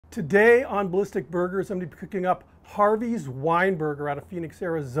Today on Ballistic Burgers, I'm going to be cooking up Harvy's Wineburger out of Phoenix,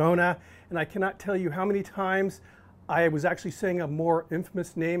 Arizona. And I cannot tell you how many times I was actually saying a more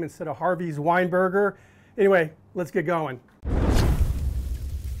infamous name instead of Harvy's Wineburger. Anyway, let's get going.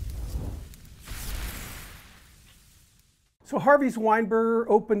 So Harvy's Wineburger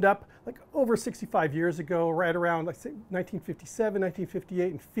opened up like over 65 years ago, right around like 1957,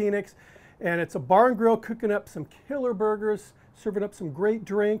 1958 in Phoenix. And it's a bar and grill cooking up some killer burgers, serving up some great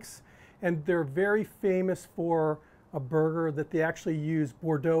drinks. And they're very famous for a burger that they actually use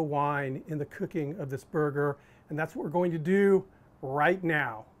Bordeaux wine in the cooking of this burger. And that's what we're going to do right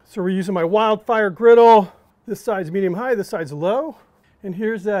now. So we're using my Wildfire griddle. This side's medium high, this side's low. And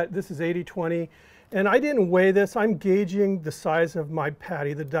here's that, this is 80/20. And I didn't weigh this. I'm gauging the size of my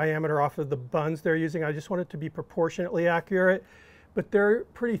patty, the diameter off of the buns they're using. I just want it to be proportionately accurate. But they're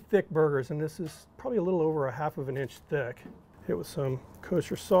pretty thick burgers, and this is probably a little over 1/2 of an inch thick. Hit with some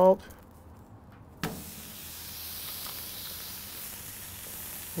kosher salt. A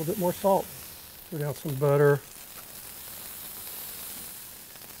little bit more salt. Throw down some butter.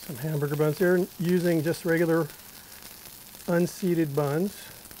 Some hamburger buns. They're using just regular unseeded buns.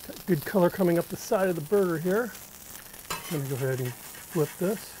 Got good color coming up the side of the burger here. Let me go ahead and flip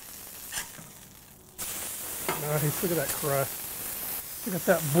this. Nice, look at that crust. Look at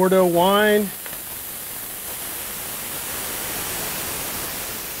that Bordeaux wine.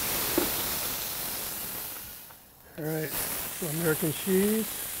 All right, some American cheese.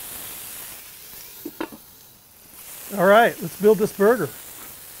 All right, let's build this burger.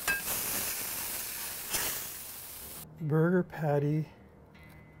 Burger patty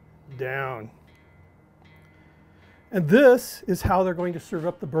down. And this is how they're going to serve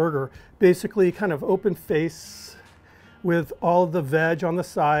up the burger. Basically kind of open face with all of the veg on the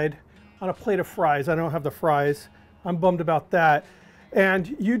side on a plate of fries. I don't have the fries. I'm bummed about that.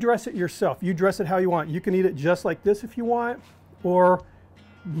 And you dress it yourself. You dress it how you want. You can eat it just like this if you want, or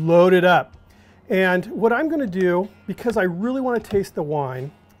load it up. And what I'm going to do, because I really want to taste the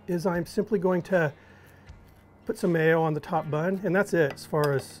wine, is I'm simply going to put some mayo on the top bun, and that's it as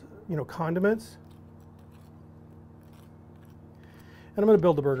far as, you know, condiments. And I'm going to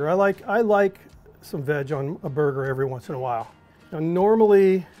build the burger. I like some veg on a burger every once in a while. Now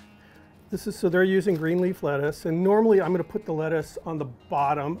normally, so they're using green leaf lettuce, and normally I'm going to put the lettuce on the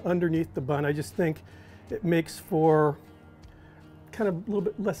bottom underneath the bun. I just think it makes for kind of a little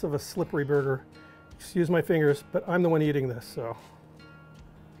bit less of a slippery burger. Excuse my fingers, but I'm the one eating this, so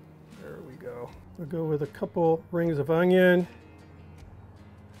there we go. We'll go with a couple rings of onion,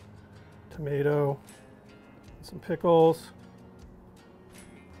 tomato, some pickles,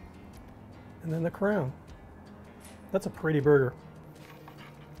 and then the crown. That's a pretty burger.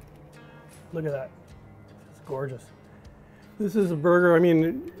 Look at that. It's gorgeous. This is a burger, I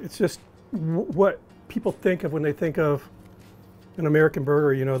mean, it's just what people think of when they think of an American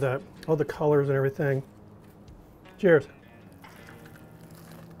burger, you know, that all the colors and everything. Cheers.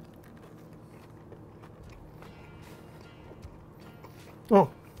 Oh.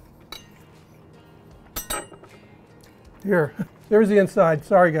 Here, there's the inside.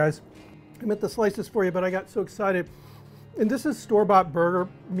 Sorry guys. I meant to slice this for you, but I got so excited. And this is store-bought burger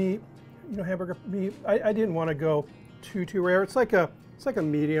meat, you know, hamburger meat. I didn't want to go too rare. It's like a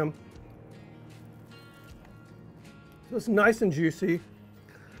medium. So it's nice and juicy.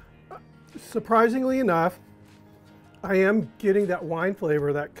 Surprisingly enough, I am getting that wine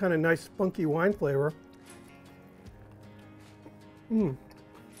flavor, that kind of nice funky wine flavor.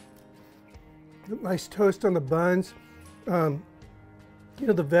 Nice toast on the buns. You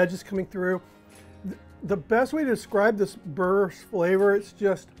know, the veg is coming through. The best way to describe this burger's flavor, it's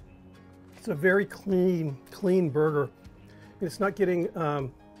a very clean burger. It's not getting,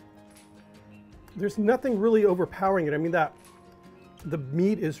 there's nothing really overpowering it. I mean, the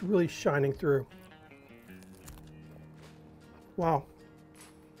meat is really shining through. Wow.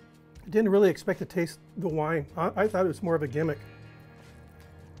 I didn't really expect to taste the wine. I thought it was more of a gimmick.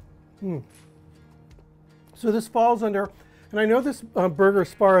 So this falls under, and I know this burger,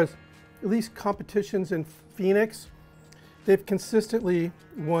 as far as at least competitions in Phoenix, they've consistently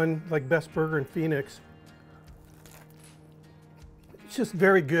won like best burger in Phoenix. It's just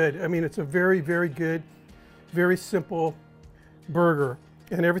very good. I mean, it's a very good, very simple burger,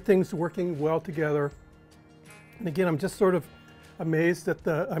 and everything's working well together. And again, I'm just sort of amazed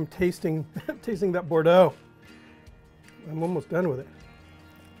that I'm tasting that Bordeaux. I'm almost done with it.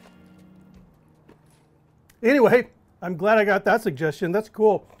 Anyway, I'm glad I got that suggestion. That's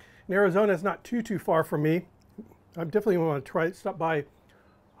cool. And Arizona is not too far from me. I definitely want to stop by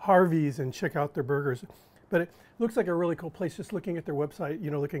Harvy's and check out their burgers. But it looks like a really cool place just looking at their website, you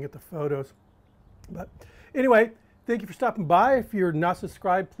know, looking at the photos. But anyway, thank you for stopping by. If you're not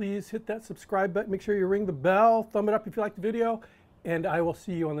subscribed, please hit that subscribe button. Make sure you ring the bell, thumb it up if you like the video, and I will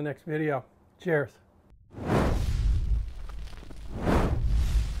see you on the next video. Cheers.